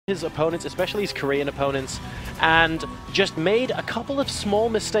his opponents, especially his Korean opponents, and just made a couple of small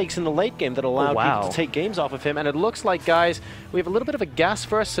mistakes in the late game that allowed people to take games off of him. And it looks like, guys, we have a little bit of a gas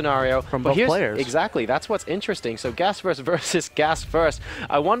first scenario from both players. Exactly, that's what's interesting. So gas first versus gas first.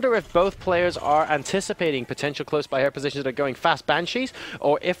 I wonder if both players are anticipating potential close by air positions that are going fast Banshees,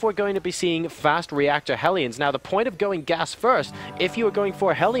 or if we're going to be seeing fast reactor Hellions. Now, the point of going gas first, if you are going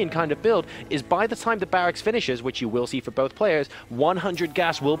for a Hellion kind of build, is by the time the barracks finishes, which you will see for both players, 100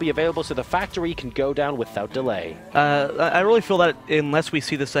 gas will be available, so the factory can go down without delay. I really feel that unless we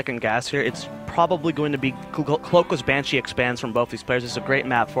see the second gas here, it's probably going to be Cloakless Banshee expands from both these players. It's a great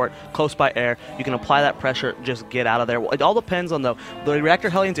map for it. Close by air. You can apply that pressure, just get out of there. It all depends on, though. The Reactor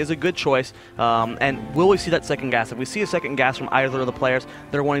Hellions is a good choice, and will we see that second gas? If we see a second gas from either of the players,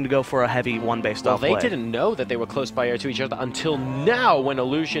 they're wanting to go for a heavy one-base style play. Well, they didn't know that they were close by air to each other until now when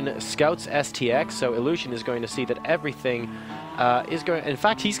Illusion scouts STX, so Illusion is going to see that everything is going... In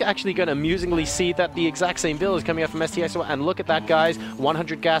fact, he's actually going to amusingly see that the exact same build is coming out from STX, and look at that, guys.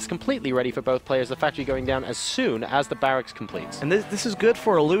 100 gas completely ready for both players. The factory going down as soon as the barracks completes. And this is good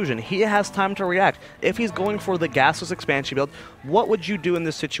for Illusion. He has time to react. If he's going for the gasless expansion build, what would you do in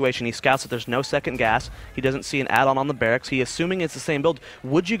this situation? He scouts that there's no second gas. He doesn't see an add-on on the barracks. He assuming it's the same build.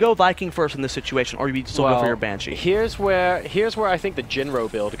 Would you go Viking first in this situation, or would you still go for your Banshee? Here's where I think the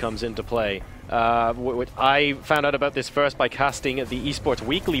Jinro build comes into play. I found out about this first by casting the Esports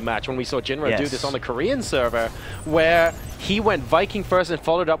Weekly match when we saw Jinro do this on the Korean server, where he went Viking first and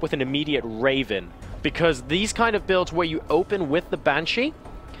followed up with an immediate Raven. Because these kind of builds where you open with the Banshee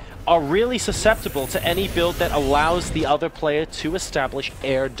are really susceptible to any build that allows the other player to establish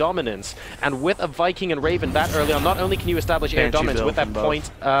air dominance. And with a Viking and Raven that early on, not only can you establish air dominance with that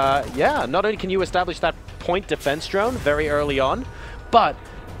point, not only can you establish that point defense drone very early on, but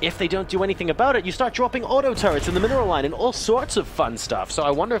if they don't do anything about it, you start dropping auto turrets in the mineral line and all sorts of fun stuff. So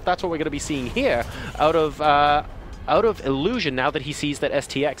I wonder if that's what we're going to be seeing here out of Illusion now that he sees that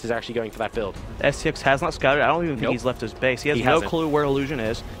STX is actually going for that build. STX has not scouted. I don't even think he's left his base. He has no clue where Illusion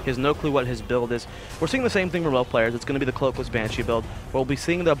is. He has no clue what his build is. We're seeing the same thing from both players. It's going to be the Cloakless Banshee build. We'll be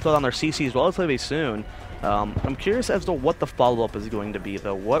seeing the build on their CCs relatively soon. I'm curious as to what the follow-up is going to be,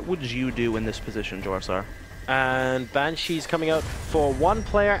 though. What would you do in this position, JoRoSaR? And Banshee's coming out for one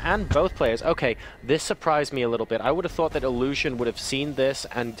player and both players. Okay, this surprised me a little bit. I would have thought that Illusion would have seen this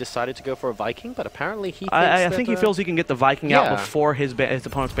and decided to go for a Viking, but apparently he thinks I think he feels he can get the Viking out before his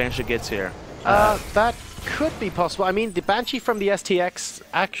opponent's Banshee gets here. That could be possible. I mean, the Banshee from the STX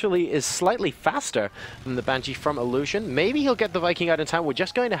actually is slightly faster than the Banshee from Illusion. Maybe he'll get the Viking out in time. We're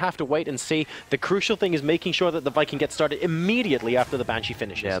just going to have to wait and see. The crucial thing is making sure that the Viking gets started immediately after the Banshee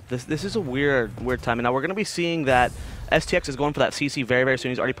finishes. Yeah, this is a weird time. And now we're going to be seeing that STX is going for that CC very, very soon.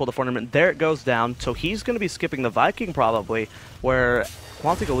 He's already pulled the tournament. There it goes down. So he's going to be skipping the Viking probably, where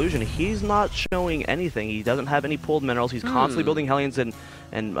Quantic Illusion, he's not showing anything. He doesn't have any pulled minerals. He's constantly building Hellions and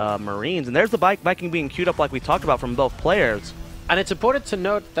Marines. And there's the Viking being queued up like we talked about from both players. And it's important to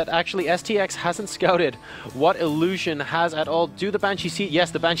note that actually STX hasn't scouted what Illusion has at all. Do the Banshees see?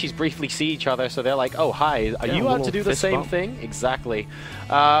 Yes, the Banshees briefly see each other, so they're like, oh, hi, are you out to do the same thing? Exactly.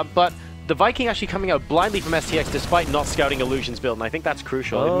 But the Viking actually coming out blindly from STX despite not scouting Illusion's build, and I think that's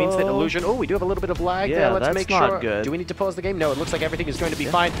crucial. It means that Illusion... Oh, we do have a little bit of lag there. Let's make sure. Good. Do we need to pause the game? No, it looks like everything is going to be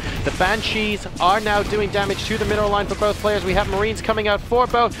fine. The Banshees are now doing damage to the mineral line for both players. We have Marines coming out for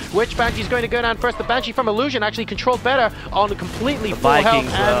both. Which Banshee is going to go down first? The Banshee from Illusion actually controlled better on completely full health,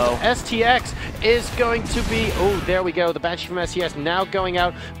 and STX is going to be... Oh, there we go. The Banshee from STX now going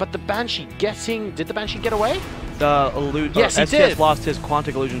out, but the Banshee getting... Did the Banshee get away? Yes, he did. Lost his.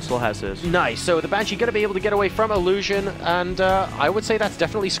 Quantic Illusion still has his. Nice. So the Banshee going to be able to get away from Illusion, and I would say that's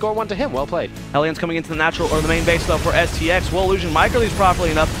definitely score one to him. Well played. Hellions coming into the natural or the main base though for STX. Will Illusion micro these properly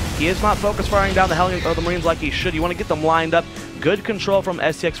enough? He is not focus firing down the Hellions or the Marines like he should. You want to get them lined up. Good control from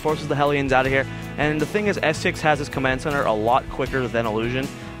STX forces the Hellions out of here. And the thing is, STX has his command center a lot quicker than Illusion.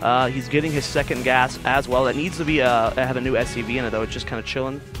 He's getting his second gas as well. That needs to be have a new SCV in it though. It's just kind of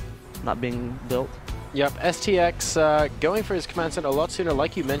chilling, not being built. Yep, STX going for his command center a lot sooner.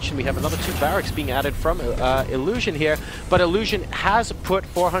 Like you mentioned, we have another 2 barracks being added from Illusion here, but Illusion has put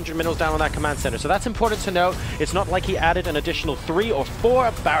 400 minerals down on that command center, so that's important to note. It's not like he added an additional 3 or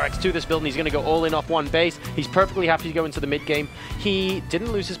 4 barracks to this build and he's going to go all in off one base. He's perfectly happy to go into the mid game. He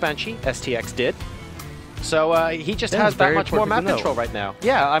didn't lose his Banshee, STX did. So he just has that much more map control right now.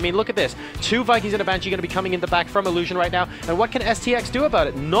 Yeah, I mean, look at this. 2 Vikings and a Banshee going to be coming in the back from Illusion right now. And what can STX do about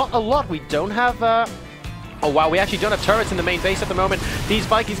it? Not a lot. We don't have Oh wow, we actually don't have turrets in the main base at the moment. These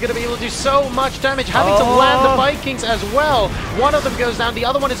Vikings going to be able to do so much damage, having to land the Vikings as well. One of them goes down, the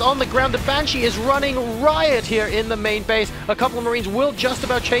other one is on the ground. The Banshee is running riot here in the main base. A couple of Marines will just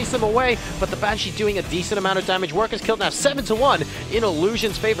about chase them away, but the Banshee doing a decent amount of damage. Workers killed now 7-1 in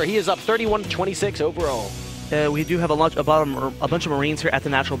Illusion's favor. He is up 31-26 overall. We do have a bunch of Marines here at the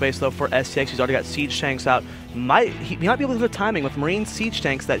natural base, though, for STX. He's already got siege tanks out. He might be able to do the timing with Marine siege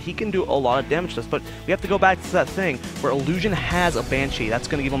tanks that he can do a lot of damage to us, but we have to go back to that thing where Illusion has a Banshee. That's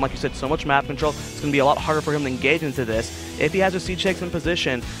going to give him, like you said, so much map control. It's going to be a lot harder for him to engage into this. If he has his siege tanks in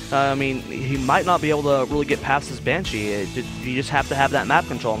position, I mean, he might not be able to really get past his Banshee. You just have to have that map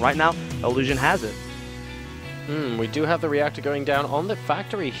control, and right now, Illusion has it. We do have the reactor going down on the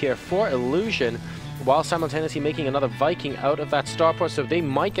factory here for Illusion, while simultaneously making another Viking out of that starport, so they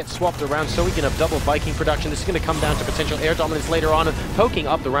might get swapped around so we can have double Viking production. This is going to come down to potential air dominance later on. Poking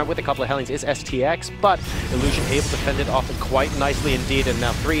up the ramp with a couple of Hellions is STX, but Illusion able to fend it off quite nicely indeed, and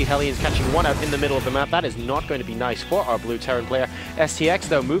now 3 Hellions catching one out in the middle of the map. That is not going to be nice for our Blue Terran player. STX,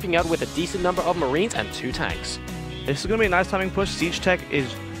 though, moving out with a decent number of Marines and 2 tanks. This is going to be a nice timing push. Siege Tech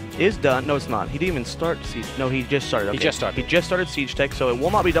is done. No, it's not. He didn't even start Siege. No, he just started. Okay. He just started Siege Tech, so it will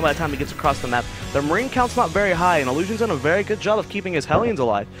not be done by the time he gets across the map. The Marine count's not very high, and Illusion's done a very good job of keeping his Hellions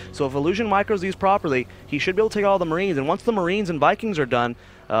alive. So if Illusion micros these properly, he should be able to take all the Marines, and once the Marines and Vikings are done,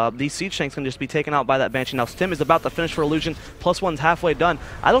 these siege tanks can just be taken out by that Banshee. Now Stim is about to finish for Illusion. +1's halfway done.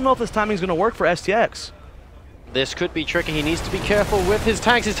 I don't know if this timing's going to work for STX. This could be tricky. He needs to be careful with his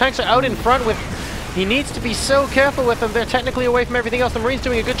tanks. His tanks are out in front with... He needs to be so careful with them. They're technically away from everything else. The Marines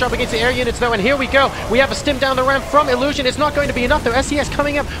doing a good job against the air units, though. And here we go. We have a stim down the ramp from Illusion. It's not going to be enough, though. SCS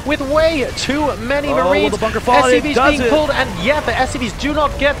coming up with way too many Marines. The bunker fall, SCVs being pulled, and yeah, the SCVs do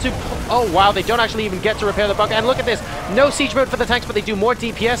not get to... Oh, wow. They don't actually even get to repair the bunker. And look at this. No siege mode for the tanks, but they do more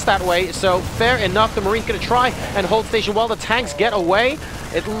DPS that way. So fair enough. The Marines going to try and hold station while the tanks get away.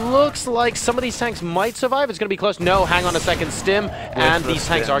 It looks like some of these tanks might survive. It's going to be close. No, hang on a second. Stim, and these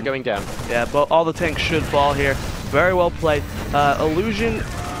tanks are going down. Yeah, but all the tanks should fall here. Very well played. Illusion,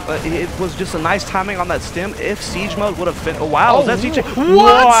 it was just a nice timing on that Stim. If siege mode would have finished... Oh, wow. Oh, that siege what?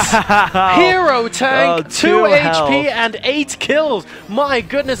 Wow. Hero tank, 2 health. HP and 8 kills. My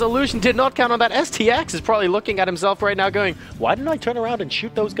goodness, Illusion did not count on that. STX is probably looking at himself right now going, why didn't I turn around and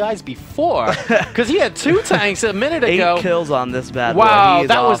shoot those guys before? Because he had 2 tanks a minute ago. 8 kills on this bad boy. Wow,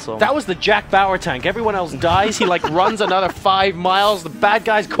 that was awesome. That was the Jack Bauer tank. Everyone else dies. He like runs another 5 miles. The bad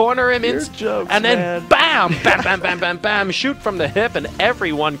guys corner him, and then bam, bam, bam, bam, bam, bam, shoot from the hip, and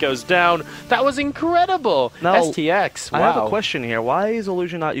everyone goes down. That was incredible. Now, STX, wow. I have a question here. Why is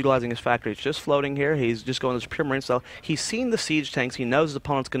Illusion not utilizing his factory? It's just floating here. He's just going this pure Marine style. He's seen the siege tanks. He knows his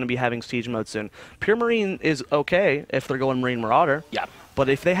opponent's going to be having siege mode soon. Pure Marine is okay if they're going Marine Marauder. Yeah. But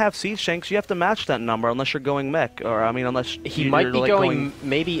if they have siege tanks, you have to match that number unless you're going mech, or I mean, unless he might be like going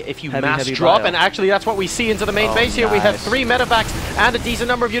maybe if you mass drop, and actually that's what we see into the main base here. Nice. We have 3 medevacs and a decent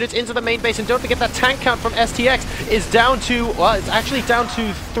number of units into the main base, and don't forget that tank count from STX is down to, well, it's actually down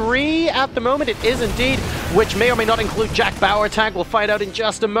to 3 at the moment. It is indeed, which may or may not include Jack Bauer tank. We'll find out in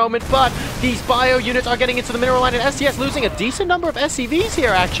just a moment, but these bio units are getting into the mineral line, and STX losing a decent number of SCVs here,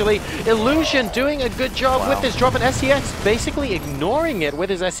 actually. Illusion doing a good job with this drop, and STX basically ignoring it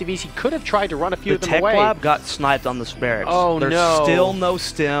with his SCVs. He could have tried to run a few of them away. The tech lab got sniped on the barracks. Oh, There's no. still no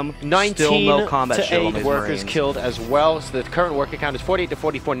stim, 19 still no combat shield on these workers Marines. Killed as well. So the current worker count is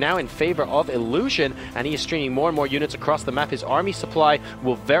 48-44 now in favor of Illusion, and he is streaming more and more units across the map. His army supply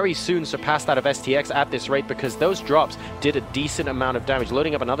will very soon surpass that of STX at this rate, because those drops did a decent amount of damage,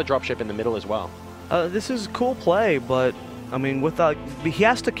 loading up another dropship in the middle as well. This is cool play, but I mean, he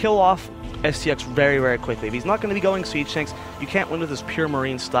has to kill off STX very, very quickly. If he's not going to be going siege tanks, you can't win with this pure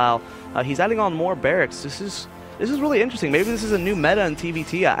Marine style. He's adding on more barracks. This is really interesting. Maybe this is a new meta in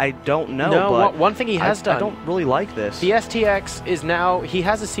TvT. I don't know. No, but one thing he has done. I don't really like this. The STX is now, he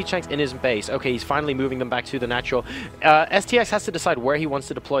has his siege tanks in his base. Okay, he's finally moving them back to the natural. STX has to decide where he wants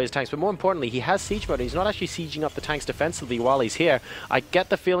to deploy his tanks, but more importantly, he has siege mode. He's not actually sieging up the tanks defensively while he's here. I get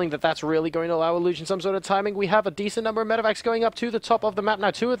the feeling that that's really going to allow Illusion some sort of timing. We have a decent number of medevacs going up to the top of the map now.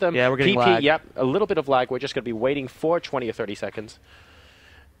 2 of them. Yeah, we're getting lag. Yep, a little bit of lag. We're just going to be waiting for 20 or 30 seconds.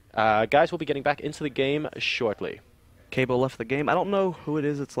 Guys, we'll be getting back into the game shortly. Cable left the game. I don't know who it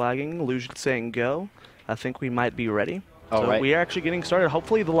is that's lagging. Illusion saying go. I think we might be ready. So we are actually getting started.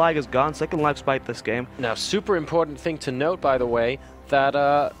 Hopefully the lag is gone. Second lag spike this game. Now, super important thing to note, by the way, that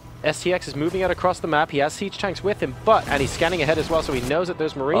STX is moving out across the map. He has siege tanks with him, and he's scanning ahead as well, so he knows that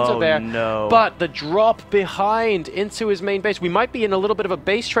those Marines are there. No. But the drop behind into his main base, we might be in a little bit of a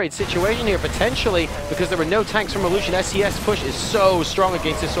base trade situation here, potentially, because there were no tanks from Illusion. STX push is so strong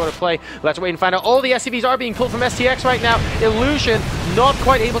against this sort of play. Let's wait and find out. All the SCVs are being pulled from STX right now. Illusion not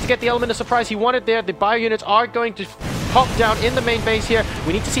quite able to get the element of surprise he wanted there. The bio units are going to pop down in the main base here.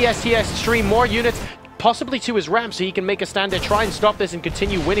 We need to see STX stream more units, possibly to his ramp, so he can make a stand there, try and stop this and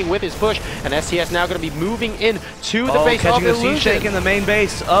continue winning with his push. And STX now going to be moving in to the base of Illusion. Catching the siege tank in the main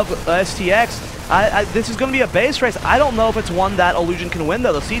base of STX. This is going to be a base race. I don't know if it's one that Illusion can win,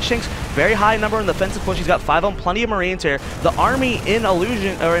 though. The siege tank's very high number in the defensive push. He's got 5 of them, plenty of Marines here. The army in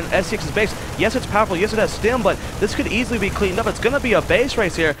Illusion, or in STX's base, yes, it's powerful, yes, it has stim, but this could easily be cleaned up. It's going to be a base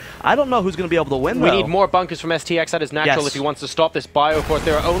race here. I don't know who's going to be able to win, though. We need more bunkers from STX. That is natural if he wants to stop this bio force.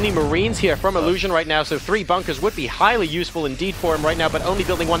 There are only Marines here from Illusion right now, so 3 bunkers would be highly useful indeed for him right now, but only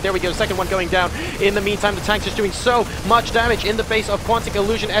building 1. There we go, second one going down. In the meantime, the tank's just doing so much damage in the base of Quantic.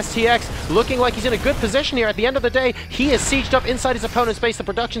 Illusion. STX looking like he's in a good position here. At the end of the day, he is sieged up inside his opponent's base. The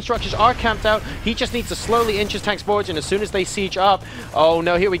production structures are camped out. He just needs to slowly inch his tanks forward, and as soon as they siege up, oh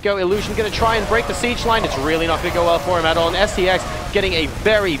no, here we go. Illusion going to try and break the siege line. It's really not going to go well for him at all, and STX getting a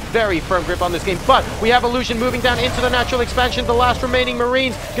very, very firm grip on this game. But we have Illusion moving down into the natural expansion. The last remaining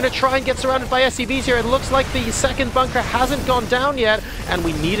Marines going to try and get surrounded by SCVs here. It looks like the second bunker hasn't gone down yet, and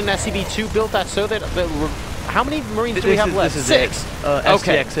we need an SCV to build that so that how many Marines do we have left? 6.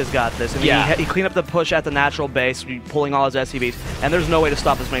 STX has got this. I mean, he cleaned up the push at the natural base, pulling all his SCVs, and there's no way to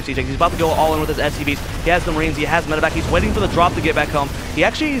stop this main siege tank. He's about to go all in with his SCVs. He has the Marines, he has medevac, he's waiting for the drop to get back home.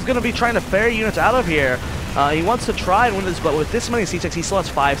 He's going to be trying to ferry units out of here. He wants to try and win this, but with this many siege tanks, he still has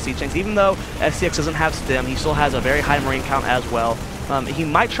 5 siege tanks. Even though STX doesn't have stim, he still has a very high Marine count as well. He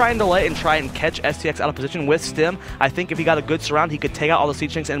might try and delay and try and catch STX out of position with stim. I think if he got a good surround, he could take out all the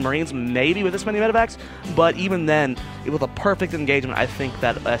siege tanks and Marines, maybe with this many medevacs. But even then, with a perfect engagement, I think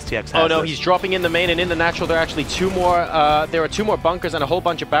that STX has Oh no, he's dropping in the main, and in the natural, there are actually 2 more. There are 2 more bunkers and a whole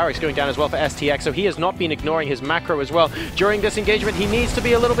bunch of barracks going down as well for STX. So he has not been ignoring his macro as well during this engagement. He needs to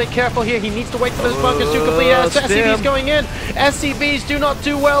be a little bit careful here. He needs to wait for those bunkers to complete. SCVs going in. SCVs do not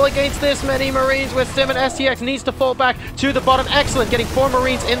do well against this many Marines with stim, and STX needs to fall back to the bottom. Excellent, getting 4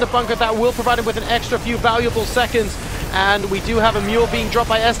 Marines in the bunker. That will provide him with an extra few valuable seconds. And we do have a mule being dropped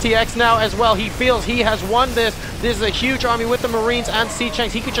by STX now as well. He feels he has won this. This is a huge army with the Marines and siege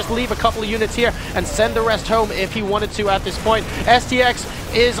tanks. He could just leave a couple of units here and send the rest home if he wanted to at this point. STX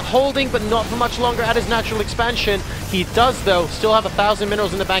is holding, but not for much longer at his natural expansion. He does, though, still have 1,000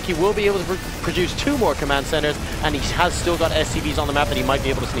 minerals in the bank. He will be able to produce 2 more command centers, and he has still got SCVs on the map that he might be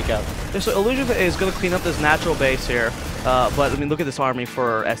able to sneak out. So Illusion is going to clean up this natural base here. But, I mean, look at this army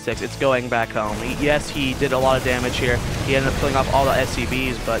for STX. It's going back home. Yes, he did a lot of damage here. He ended up killing off all the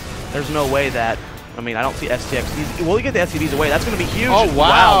SCVs, but there's no way that... I mean, I don't see STX. Will he get the SCVs away? That's going to be huge. Oh,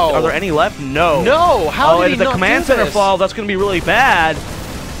 wow. Are there any left? No. No! How did he not do this? If the command center falls, that's going to be really bad.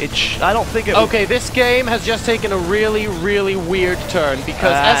 I don't think it... Okay, this game has just taken a really, really weird turn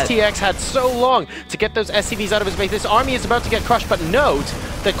because STX had so long to get those SCVs out of his base. This army is about to get crushed, but note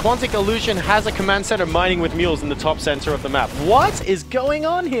that Quantic Illusion has a command center mining with mules in the top center of the map. What is going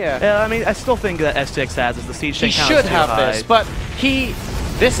on here? Yeah, I mean, I still think that STX has is the siege tank count. He should have this, but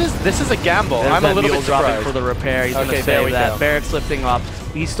this is a gamble. I'm a little bit surprised. For the repair. He's going to save that. Barracks lifting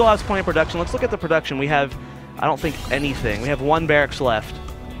off. He still has plenty of production. Let's look at the production. We have, I don't think anything. We have 1 barracks left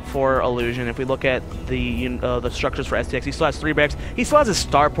for Illusion. If we look at the structures for STX, he still has 3 barracks. He still has his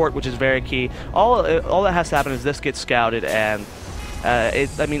starport, which is very key. All that has to happen is this gets scouted, and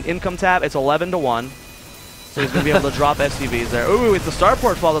I mean, income tab, it's 11-1. So he's going to be able to drop SCVs there. Ooh, it's the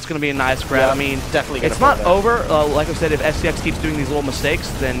starport fall. That's going to be a nice grab. Yeah, I mean, definitely it's not over. Like I said, if STX keeps doing these little mistakes,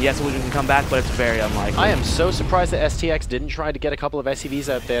 then yes, Illusion can come back, but it's very unlikely. I am so surprised that STX didn't try to get a couple of SCVs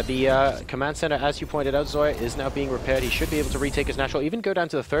out there. The command center, as you pointed out, Zoia, is now being repaired. He should be able to retake his natural, even go down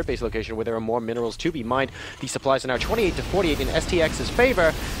to the 3rd base location where there are more minerals to be mined. The supplies are now 28-48 in STX's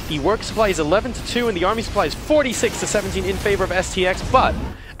favor. The work supply is 11-2, and the army supply is 46-17 in favor of STX. But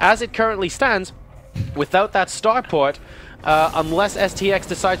as it currently stands, without that starport, unless STX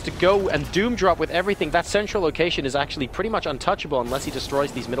decides to go and doom drop with everything, that central location is actually pretty much untouchable unless he destroys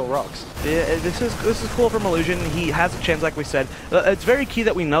these middle rocks. Yeah, this is cool from Illusion. He has a chance, like we said. It's very key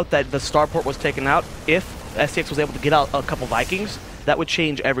that we note that the starport was taken out. If STX was able to get out a couple Vikings, that would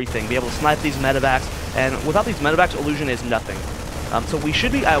change everything. Be able to snipe these medevacs, and without these medevacs, Illusion is nothing. So we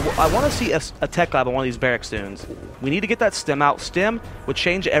should be... I want to see a tech lab on one of these barracks soon. We need to get that stim out. Stim would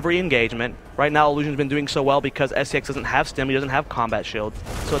change every engagement. Right now, Illusion's been doing so well because STX doesn't have stim. He doesn't have combat shield.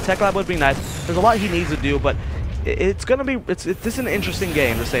 So a tech lab would be nice. There's a lot he needs to do, but it's gonna be this is an interesting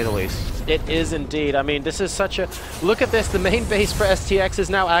game to say the least. It is indeed. I mean, this is such a look at this. The main base for STX is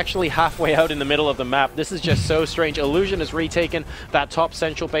now actually halfway out in the middle of the map. This is just so strange. Illusion has retaken that top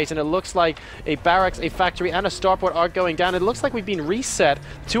central base, and it looks like a barracks, a factory, and a starport are going down. It looks like we've been reset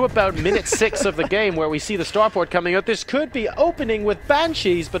to about minute 6 of the game, where we see the starport coming out. This could be opening with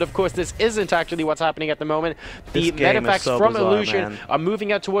Banshees, but of course this isn't actually what's happening at the moment. The medevacs from Illusion are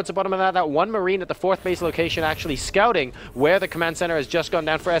moving out towards the bottom of that. That one Marine at the 4th base location actually scouting where the command center has just gone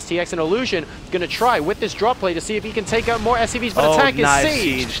down for STX, and Illusion going to try with this drop play to see if he can take out more SCVs, but attack is nice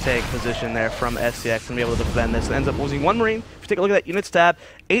siege. Siege take position there from STX and be able to defend this. It ends up losing 1 Marine. If you take a look at that units tab,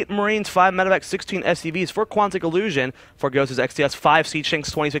 8 Marines, 5 medevacs, 16 SCVs for Quantic Illusion. For GoSuSTX, 5 siege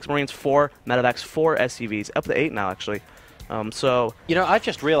tanks, 26 Marines, 4 medevacs, 4 SCVs. Up to 8 now, actually. So you know, I've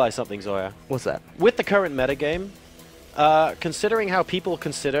just realized something, Zoya. What's that? With the current metagame, considering how people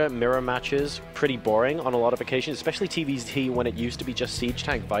consider mirror matches pretty boring on a lot of occasions, especially TvT when it used to be just Siege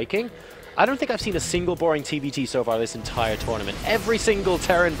Tank Viking, I don't think I've seen a single boring TvT so far this entire tournament. Every single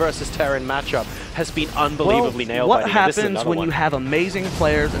Terran versus Terran matchup has been unbelievably nailed. What happens when you have amazing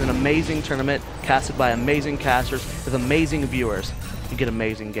players in an amazing tournament casted by amazing casters with amazing viewers? You get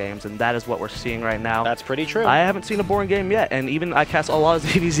amazing games, and that is what we're seeing right now. That's pretty true. I haven't seen a boring game yet, and even I cast a lot of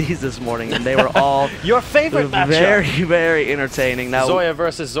TVZs this morning, and they were all your favorite matchup. Very, very entertaining. Now, Zoia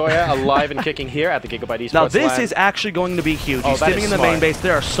versus Zoia, alive and kicking here at the Gigabyte Esports. Now this is actually going to be huge. He's stimming in the main base.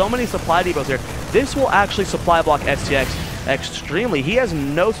 There are so many supply depots here. This will actually supply block STX extremely. He has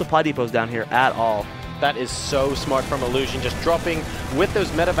no supply depots down here at all. That is so smart from Illusion, just dropping with those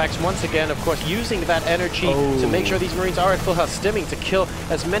medevacs once again, of course, using that energy to make sure these Marines are at full health, stimming to kill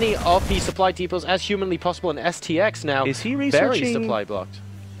as many of the supply depots as humanly possible. And STX now is he researching? Very supply blocked.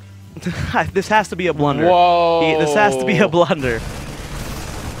 This has to be a blunder. Whoa! This has to be a blunder.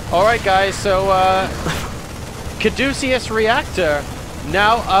 All right, guys, so Caduceus Reactor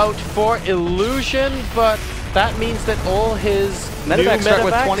now out for Illusion, but that means that all his medevacs start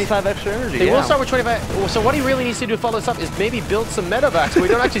with 25 extra energy. They will start with 25. So what he really needs to do to follow this up is maybe build some medevacs. We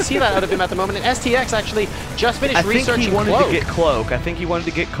don't actually see that out of him at the moment. And STX actually just finished researching Cloak. I think he wanted to get Cloak. I think he wanted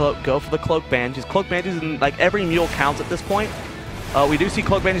to get Cloak. Go for the Cloak Banshees. Cloak Banshees, and like every mule counts at this point. We do see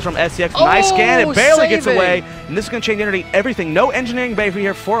Cloak Banshees from STX. Nice scan. It barely gets away. And this is going to change energy everything. No engineering bay for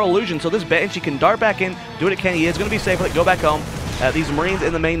here for Illusion. So this Banshee can dart back in, do what it can. He is going to be safe with it. Go back home. These Marines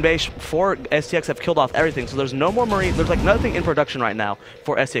in the main base for STX have killed off everything, so there's no more Marines. There's like nothing in production right now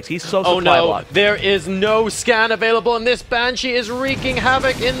for STX. He's so supply blocked. There is no scan available, and this Banshee is wreaking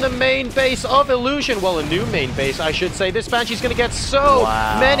havoc in the main base of Illusion. Well, a new main base, I should say. This Banshee's going to get so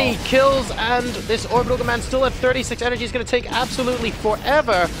many kills, and this Orbital Command still at 36 energy is going to take absolutely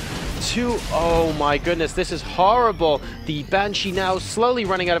forever. Oh my goodness, this is horrible. The Banshee now slowly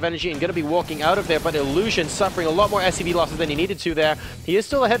running out of energy and going to be walking out of there, but Illusion suffering a lot more SCV losses than he needed to there. He is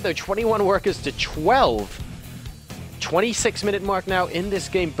still ahead though, 21 workers to 12. 26-minute mark now in this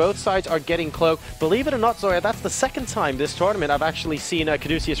game. Both sides are getting Cloak. Believe it or not, Zoya, that's the second time this tournament I've actually seen a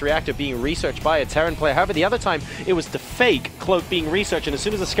Caduceus Reactor being researched by a Terran player. However, the other time it was the fake Cloak being researched, and as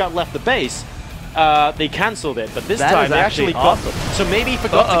soon as the scout left the base, they cancelled it, but this time they actually awesome. So maybe he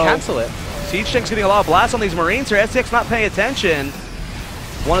forgot to cancel it. Siege Tank's getting a lot of blasts on these Marines here. STX not paying attention.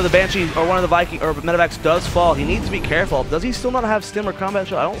 One of the Banshees or one of the Viking or medevacs does fall. He needs to be careful. Does he still not have stim or combat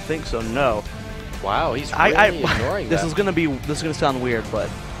shot? I don't think so. No. Wow, he's really ignoring this is gonna sound weird, but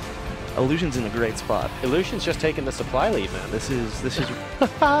Illusion's in a great spot. Illusion's just taking the supply lead, man. This is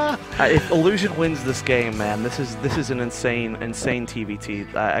if Illusion wins this game, man, this is an insane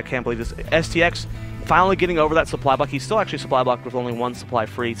TvT. I can't believe this. STX finally getting over that supply block. He's still actually supply blocked with only 1 supply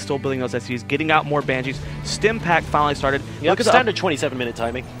free. Still building those SCVs, getting out more Banshees. Stim pack finally started. Look at standard 27-minute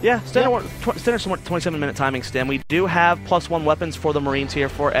timing. Yeah, standard 27-minute timing stim. We do have +1 weapons for the Marines here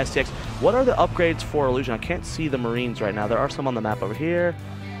for STX. What are the upgrades for Illusion? I can't see the Marines right now. There are some on the map over here.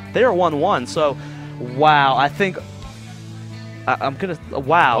 They are 1-1, so wow, I think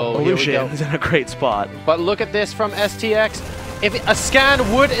Illusion is in a great spot. But look at this from STX. If a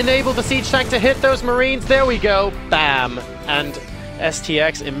scan would enable the siege tank to hit those Marines, there we go, bam. And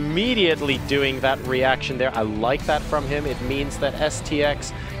STX immediately doing that reaction there. I like that from him. It means that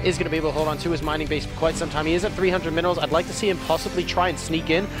STX is going to be able to hold on to his mining base for quite some time. He is at 300 minerals. I'd like to see him possibly try and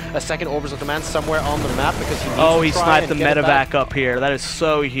sneak in a second Orbital Command somewhere on the map because he needs to he sniped the medevac up here. That is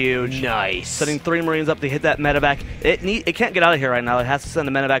so huge. Nice. Sending 3 Marines up to hit that medevac. It can't get out of here right now. It has to send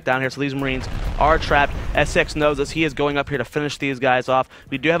the medevac down here, so these Marines are trapped. STX knows this. He is going up here to finish these guys off.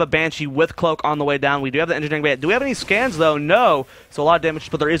 We do have a Banshee with Cloak on the way down. We do have the engineering bay. Do we have any scans, though? No. So a lot of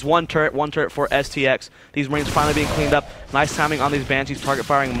damage, but there is one turret for STX. These Marines are finally being cleaned up. Nice timing on these Banshees, target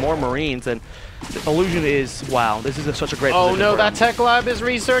firing more Marines, and Illusion is, wow, this is such a great position. Oh no, that Tech Lab is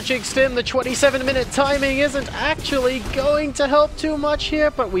researching Stim. The 27-minute timing isn't actually going to help too much here,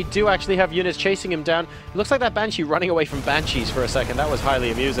 but we do actually have units chasing him down. It looks like that Banshee running away from Banshees for a second. That was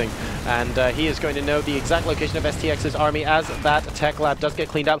highly amusing. And he is going to know the exact location of STX's army as that Tech Lab does get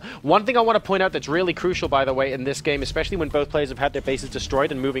cleaned up. One thing I want to point out that's really crucial, by the way, in this game, especially when both players have had their bases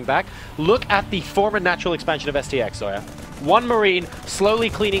destroyed and moving back, look at the former natural expansion of STX, Zoia. One Marine slowly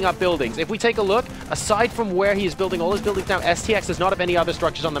cleaning up buildings. If we take a look, aside from where he is building all his buildings now, STX does not have any other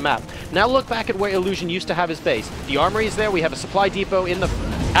structures on the map. Now look back at where Illusion used to have his base. The armory is there, we have a supply depot at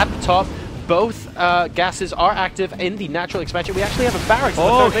the top. Both gases are active in the natural expansion. We actually have a barracks.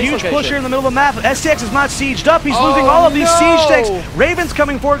 Oh, huge push here in the middle of the map. STX is not sieged up. He's losing all of these siege tanks. Raven's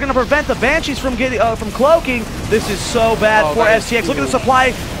coming forward, going to prevent the Banshees from getting from cloaking. This is so bad for STX. Look at the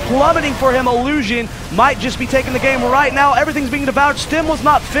supply plummeting for him. Illusion might just be taking the game right now. Everything's being devoured. Stim was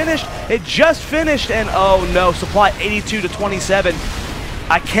not finished. It just finished, and oh no, supply 82 to 27.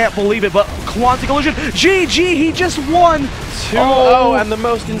 I can't believe it, but Quantic Illusion, GG, he just won 2-0, and the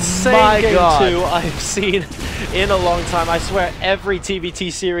most insane game 2 I've seen in a long time. I swear, every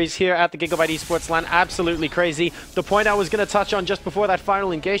TvT series here at the Gigabyte Esports LAN, absolutely crazy. The point I was going to touch on just before that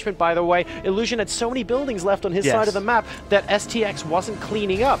final engagement, by the way, Illusion had so many buildings left on his side of the map that STX wasn't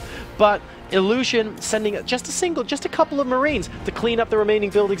cleaning up. But Illusion sending just a couple of Marines to clean up the remaining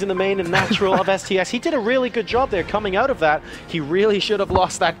buildings in the main and natural of STX. He did a really good job there coming out of that. He really should have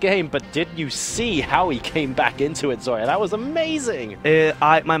lost that game, but did you see how he came back into it, Zoia? That was amazing.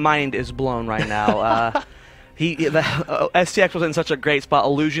 My mind is blown right now. STX was in such a great spot.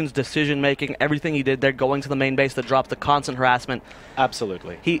 Illusion's decision-making, everything he did there, going to the main base to drop the constant harassment.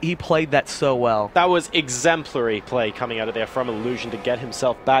 Absolutely. He played that so well. That was exemplary play coming out of there from Illusion to get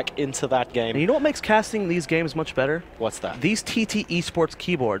himself back into that game. And you know what makes casting these games much better? What's that? These TT Esports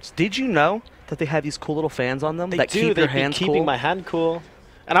keyboards. Did you know that they have these cool little fans on them that keep your hands cool? Keeping my hand cool.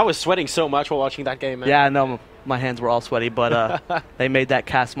 And I was sweating so much while watching that game, man. Yeah, no, my hands were all sweaty, but they made that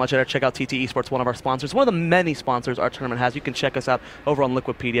cast much better. Check out TT Esports, one of our sponsors, one of the many sponsors our tournament has. You can check us out over on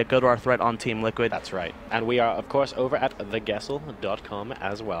Liquipedia. Go to our thread on Team Liquid. That's right. And we are, of course, over at thegesl.com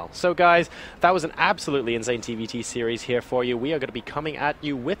as well. So, guys, that was an absolutely insane TvT series here for you. We are going to be coming at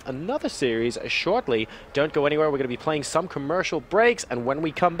you with another series shortly. Don't go anywhere. We're going to be playing some commercial breaks. And when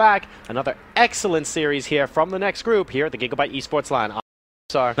we come back, another excellent series here from the next group here at the Gigabyte Esports LAN.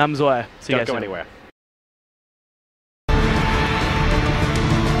 I'm Zoia. See you guys Don't go soon. anywhere.